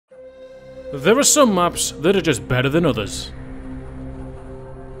There are some maps that are just better than others.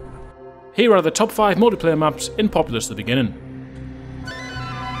 Here are the top 5 multiplayer maps in Populous at the beginning.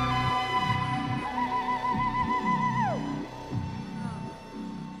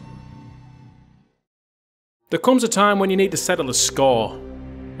 There comes a time when you need to settle the score.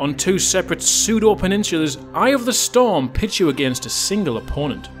 On 2 separate pseudo-peninsulas, Eye of the Storm pits you against a single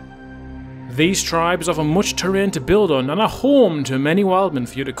opponent. These tribes offer much terrain to build on and are home to many wildmen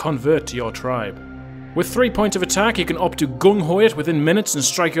for you to convert to your tribe. With 3 points of attack, you can opt to gung-ho it within minutes and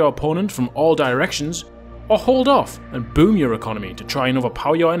strike your opponent from all directions, or hold off and boom your economy to try and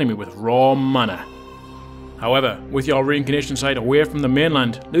overpower your enemy with raw mana. However, with your reincarnation site away from the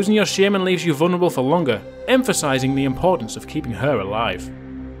mainland, losing your shaman leaves you vulnerable for longer, emphasising the importance of keeping her alive.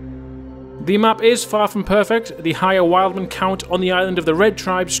 The map is far from perfect. The higher wildman count on the island of the Red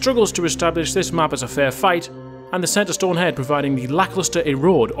Tribe struggles to establish this map as a fair fight, and the centre stone head providing the lacklustre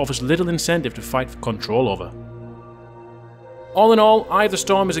Erode offers little incentive to fight for control over. All in all, Eye of the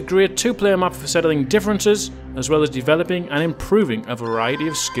Storm is a great 2-player map for settling differences, as well as developing and improving a variety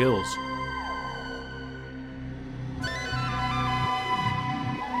of skills.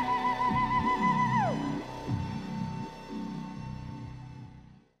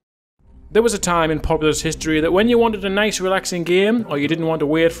 There was a time in Populous history that when you wanted a nice relaxing game, or you didn't want to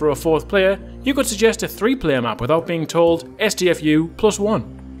wait for a 4th player, you could suggest a 3-player map without being told STFU +1.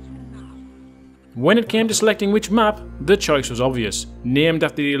 When it came to selecting which map, the choice was obvious. Named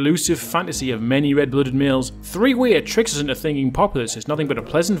after the elusive fantasy of many red-blooded males, 3-Way tricks us into thinking Populous is nothing but a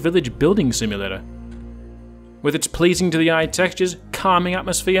pleasant village building simulator. With its pleasing to the eye textures, calming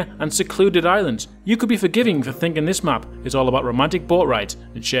atmosphere and secluded islands, you could be forgiving for thinking this map is all about romantic boat rides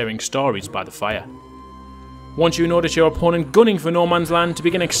and sharing stories by the fire. Once you notice your opponent gunning for no man's land to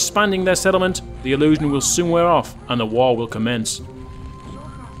begin expanding their settlement, the illusion will soon wear off and the war will commence.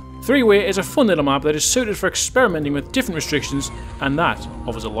 3-Way is a fun little map that is suited for experimenting with different restrictions, and that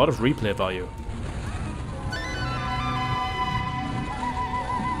offers a lot of replay value.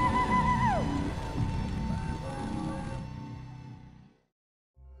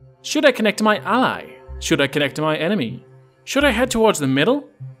 Should I connect to my ally? Should I connect to my enemy? Should I head towards the middle?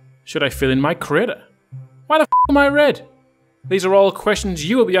 Should I fill in my crater? Why the f am I red? These are all questions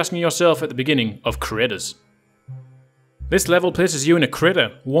you will be asking yourself at the beginning of Craters. This level places you in a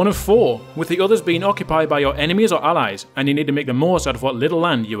crater, 1 of 4, with the others being occupied by your enemies or allies, and you need to make the most out of what little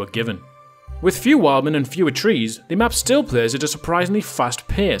land you are given. With few wildmen and fewer trees, the map still plays at a surprisingly fast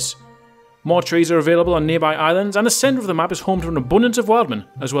pace. More trees are available on nearby islands, and the centre of the map is home to an abundance of wildmen,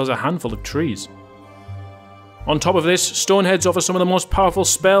 as well as a handful of trees. On top of this, Stoneheads offer some of the most powerful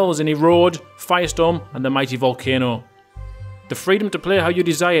spells in Erode, Firestorm, and the mighty Volcano. The freedom to play how you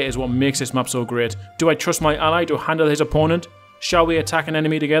desire is what makes this map so great. Do I trust my ally to handle his opponent? Shall we attack an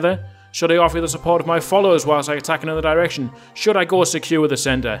enemy together? Should I offer the support of my followers whilst I attack another direction? Should I go secure the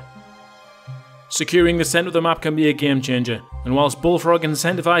centre? Securing the centre of the map can be a game changer, and whilst Bullfrog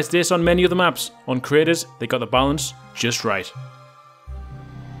incentivised this on many of the maps, on Craters they got the balance just right.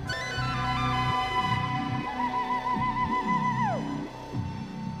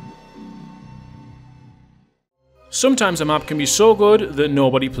 Sometimes a map can be so good that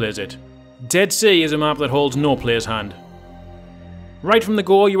nobody plays it. Dead Sea is a map that holds no player's hand. Right from the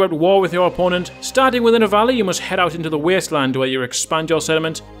go, you are at war with your opponent. Starting within a valley, you must head out into the wasteland where you expand your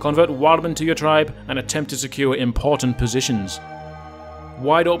settlement, convert wildmen to your tribe, and attempt to secure important positions.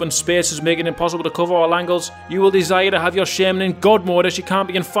 Wide open spaces make it impossible to cover all angles. You will desire to have your shaman in god mode as you can't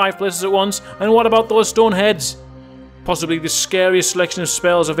be in 5 places at once. And what about those stone heads? Possibly the scariest selection of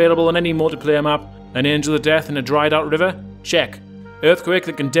spells available on any multiplayer map. An Angel of Death in a dried out river? Check. Earthquake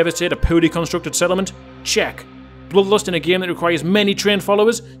that can devastate a poorly constructed settlement? Check. Bloodlust in a game that requires many trained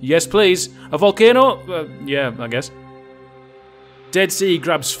followers? Yes please. A volcano? Yeah, I guess. Dead Sea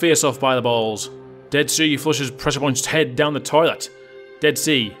grabs Face Off by the balls. Dead Sea flushes Pressure Punched head down the toilet. Dead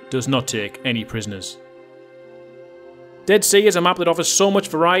Sea does not take any prisoners. Dead Sea is a map that offers so much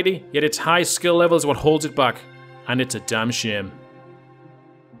variety, yet its high skill level is what holds it back. And it's a damn shame.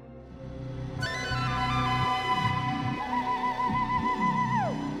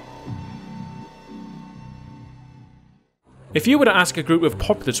 If you were to ask a group of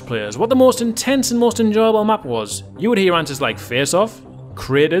Populous players what the most intense and most enjoyable map was, you would hear answers like Face Off,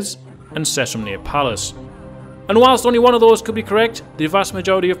 Craters, and Sesame Near Palace. And whilst only one of those could be correct, the vast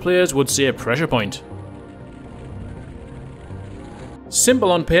majority of players would say Pressure Point.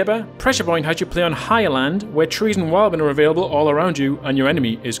 Simple on paper, Pressure Point has you play on higher land, where trees and wildmen are available all around you and your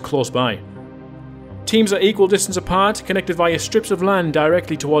enemy is close by. Teams are equal distance apart, connected via strips of land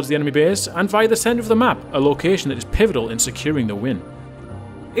directly towards the enemy base, and via the centre of the map, a location that is pivotal in securing the win.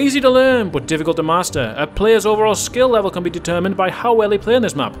 Easy to learn, but difficult to master. A player's overall skill level can be determined by how well they play on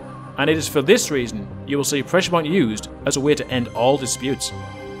this map, and it is for this reason you will see Pressure Point used as a way to end all disputes.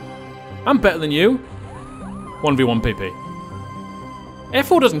 I'm better than you. 1v1 PP.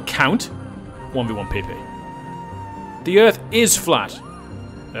 F4 doesn't count. 1v1 PP. The Earth is flat.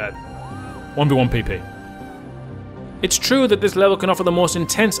 1v1 PP. It's true that this level can offer the most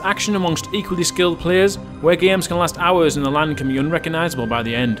intense action amongst equally skilled players, where games can last hours and the land can be unrecognisable by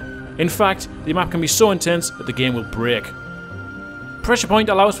the end. In fact, the map can be so intense that the game will break. Pressure Point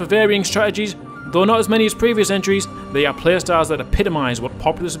allows for varying strategies, though not as many as previous entries. They are playstyles that epitomise what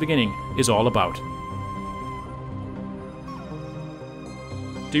Populous Beginning is all about.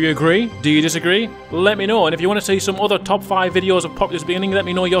 Do you agree? Do you disagree? Let me know, and if you want to see some other top 5 videos of Populous Beginning, let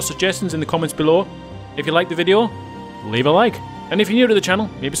me know your suggestions in the comments below. If you liked the video, leave a like. And if you're new to the channel,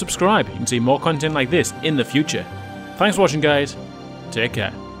 maybe subscribe. You can see more content like this in the future. Thanks for watching, guys. Take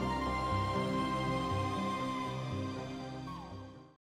care.